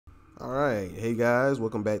All right, hey guys,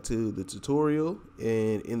 welcome back to the tutorial.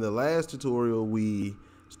 And in the last tutorial, we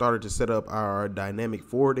started to set up our dynamic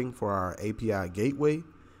forwarding for our API gateway.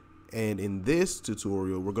 And in this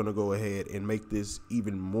tutorial, we're going to go ahead and make this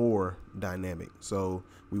even more dynamic. So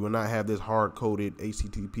we will not have this hard-coded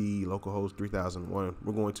HTTP localhost 3001.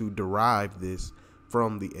 We're going to derive this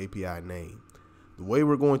from the API name. The way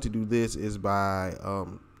we're going to do this is by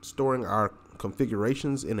storing our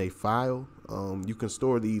configurations in a file. You can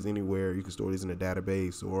store these anywhere. You can store these in a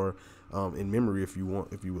database or in memory if you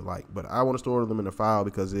would like. But I want to store them in a file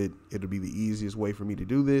because it'll be the easiest way for me to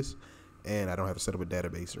do this, and I don't have to set up a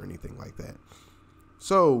database or anything like that.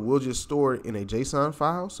 So we'll just store it in a JSON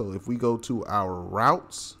file. So if we go to our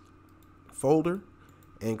routes folder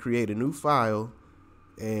and create a new file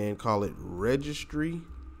and call it registry.json.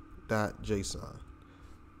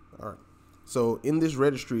 All right. So in this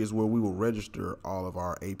registry is where we will register all of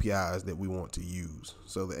our APIs that we want to use.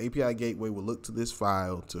 So the API gateway will look to this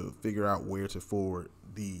file to figure out where to forward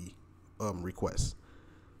the requests.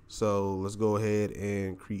 So let's go ahead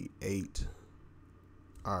and create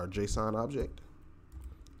our JSON object.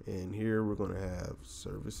 And here we're going to have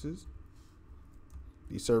services.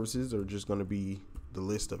 These services are just going to be the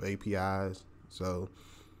list of APIs. So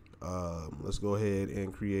let's go ahead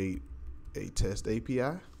and create a test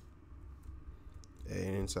API.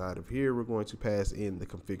 And inside of here, we're going to pass in the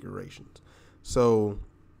configurations. So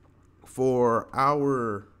for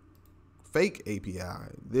our fake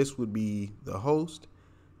API, this would be the host,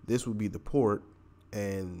 this would be the port,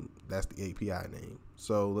 and that's the API name.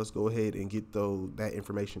 So let's go ahead and get that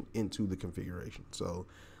information into the configuration. So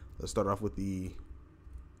let's start off with the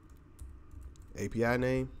API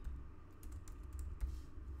name.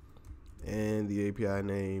 And the API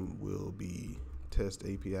name will be test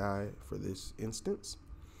API for this instance.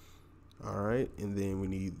 All right, and then we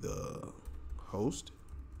need the host.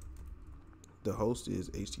 The host is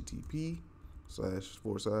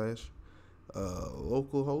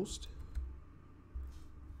http://localhost,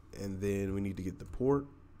 and then we need to get the port.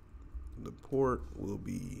 The port will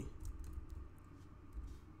be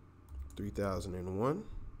 3001.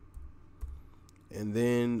 And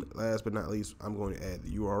then last but not least, I'm going to add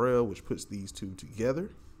the URL, which puts these two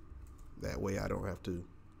together. That way I don't have to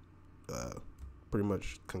pretty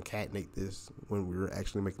much concatenate this when we're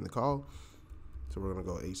actually making the call. So we're going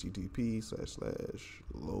to go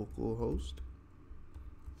http://localhost.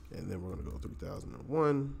 And then we're going to go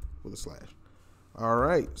 3001 with a slash. All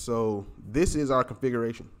right, so this is our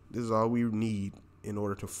configuration. This is all we need in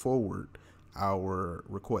order to forward our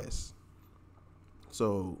requests.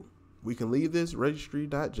 So we can leave this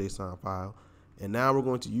registry.json file. And now we're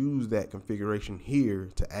going to use that configuration here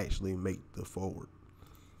to actually make the forward.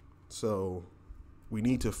 So we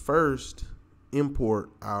need to first import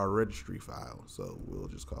our registry file. So we'll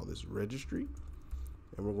just call this registry.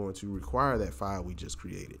 And we're going to require that file we just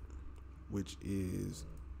created, which is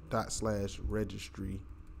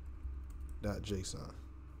 ./registry.json.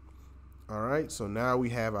 All right, so now we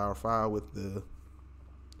have our file with the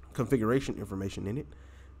configuration information in it.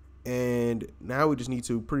 And now we just need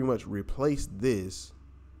to pretty much replace this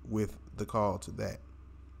with the call to that.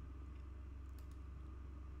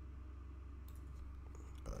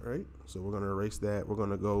 All right, so we're going to erase that. We're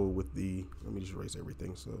going to go with let me just erase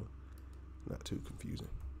everything so not too confusing.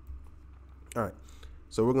 All right,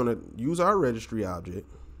 so we're going to use our registry object,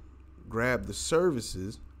 grab the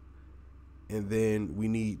services, and then we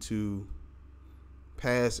need to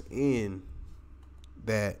pass in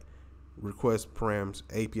that request params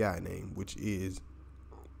API name, which is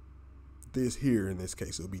this here. In this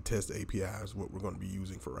case, it'll be test API is what we're going to be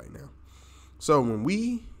using for right now. So when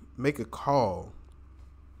we make a call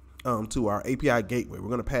to our API gateway, we're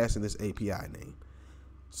going to pass in this API name.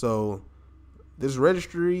 So this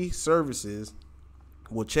registry services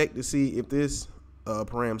will check to see if this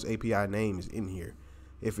params API name is in here.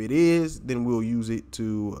 If it is, then we'll use it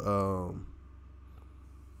to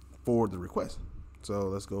forward the request. So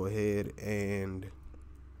let's go ahead and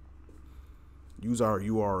use our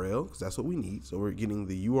URL because that's what we need. So we're getting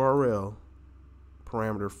the URL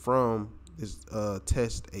parameter from this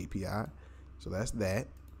test API. So that's that.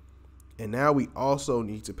 And now we also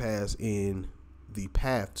need to pass in the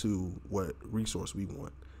path to what resource we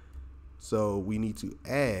want. So we need to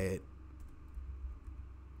add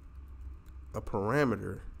a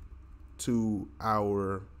parameter to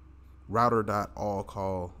our router.all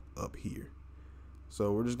call up here.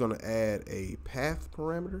 So we're just going to add a path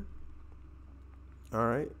parameter. All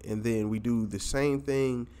right. And then we do the same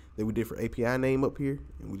thing that we did for API name up here,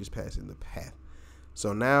 and we just pass in the path.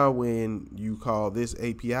 So now when you call this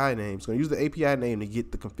API name, it's going to use the API name to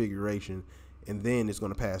get the configuration, and then it's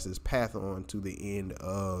going to pass this path on to the end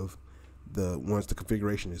of once the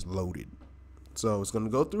configuration is loaded. So it's going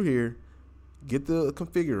to go through here, get the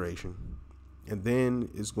configuration, and then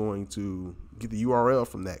it's going to get the URL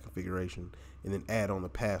from that configuration and then add on the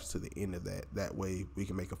paths to the end of that. That way we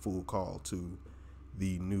can make a full call to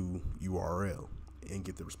the new URL and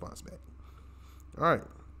get the response back. All right.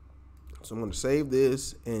 So I'm going to save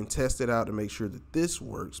this and test it out to make sure that this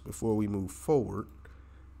works before we move forward.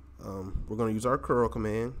 We're going to use our curl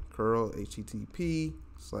command, curl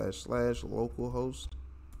http//localhost.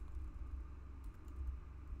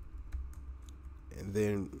 And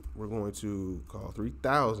then we're going to call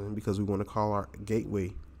 3000 because we want to call our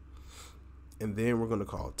gateway. And then we're going to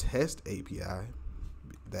call test API.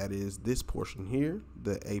 That is this portion here,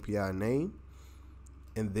 the API name.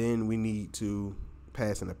 And then we need to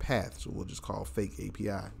pass in a path. So we'll just call fake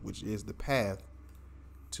API, which is the path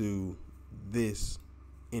to this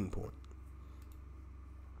endpoint.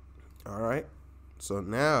 All right. So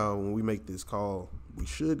now when we make this call, we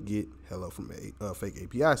should get hello from a fake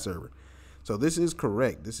API server. So this is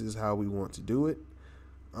correct. This is how we want to do it.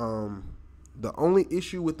 The only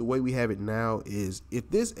issue with the way we have it now is if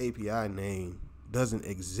this API name doesn't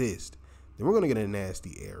exist, then we're going to get a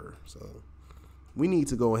nasty error. So we need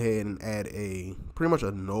to go ahead and add pretty much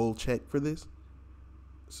a null check for this.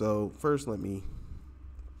 So first, let me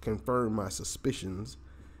confirm my suspicions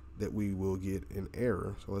that we will get an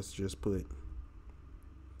error. So let's just put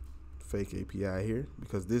fake API here,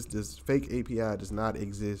 because this fake API does not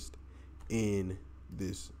exist in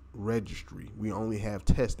this registry. We only have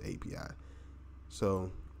test API.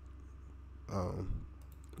 So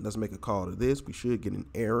let's make a call to this. We should get an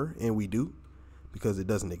error, and we do, because it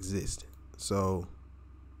doesn't exist. So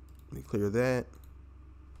let me clear that.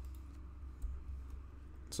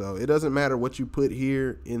 So it doesn't matter what you put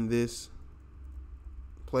here in this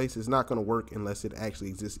place. It's not going to work unless it actually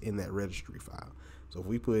exists in that registry file. So if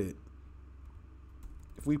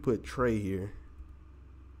we put tray here,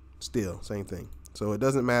 still same thing. So it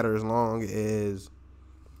doesn't matter as long as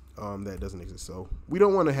that doesn't exist. So we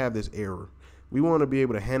don't want to have this error. We want to be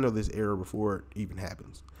able to handle this error before it even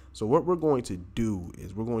happens. So what we're going to do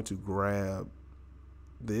is we're going to grab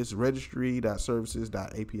this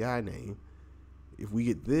registry.services.api name. If we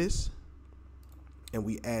get this and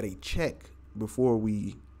we add a check before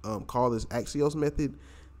we call this Axios method,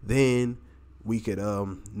 then we could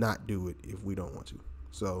not do it if we don't want to.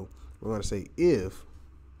 So we're going to say if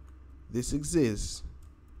this exists,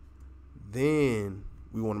 then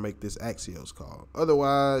we want to make this Axios call.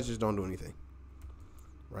 Otherwise, just don't do anything.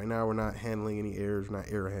 Right now, we're not handling any errors. We're not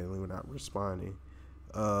error handling. We're not responding.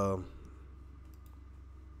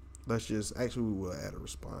 Let's just, actually, we will add a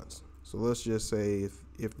response. So let's just say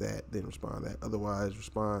if that, then respond that. Otherwise,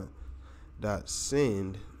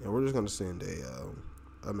 respond.send, and we're just going to send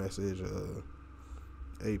a message.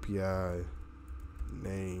 API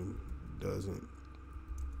name doesn't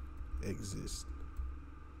exist.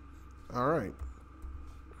 All right.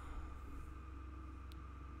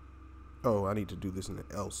 Oh, I need to do this in the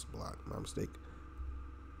else block. My mistake.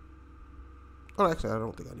 Oh, actually, I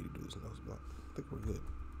don't think I need to do this in the else block. I think we're good.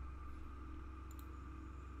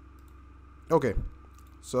 Okay.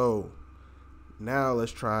 So now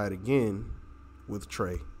let's try it again with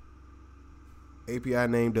tray. API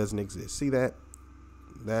name doesn't exist. See that?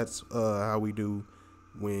 That's how we do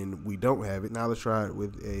when we don't have it. Now let's try it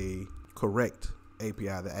with a correct API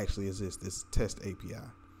that actually exists. This test API.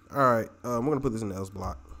 All right. I'm going to put this in the else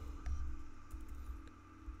block.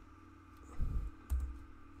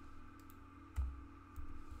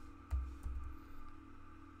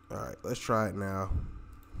 All right, let's try it now.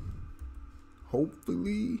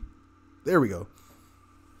 Hopefully, there we go.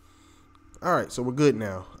 All right, so we're good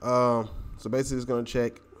now. So basically it's gonna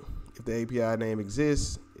check if the API name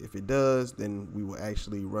exists. If it does, then we will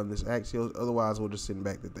actually run this Axios. Otherwise, we'll just send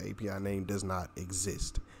back that the API name does not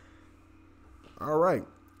exist. All right,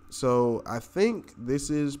 so I think this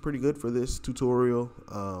is pretty good for this tutorial.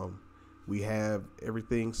 We have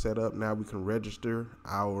everything set up. Now we can register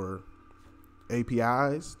our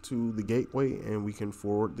APIs to the gateway and we can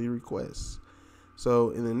forward the requests.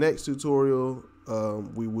 So in the next tutorial,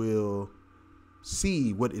 we will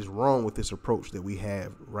see what is wrong with this approach that we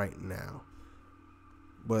have right now.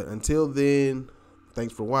 But until then,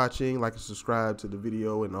 thanks for watching. Like and subscribe to the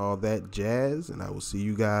video and all that jazz, and I will see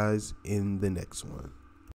you guys in the next one.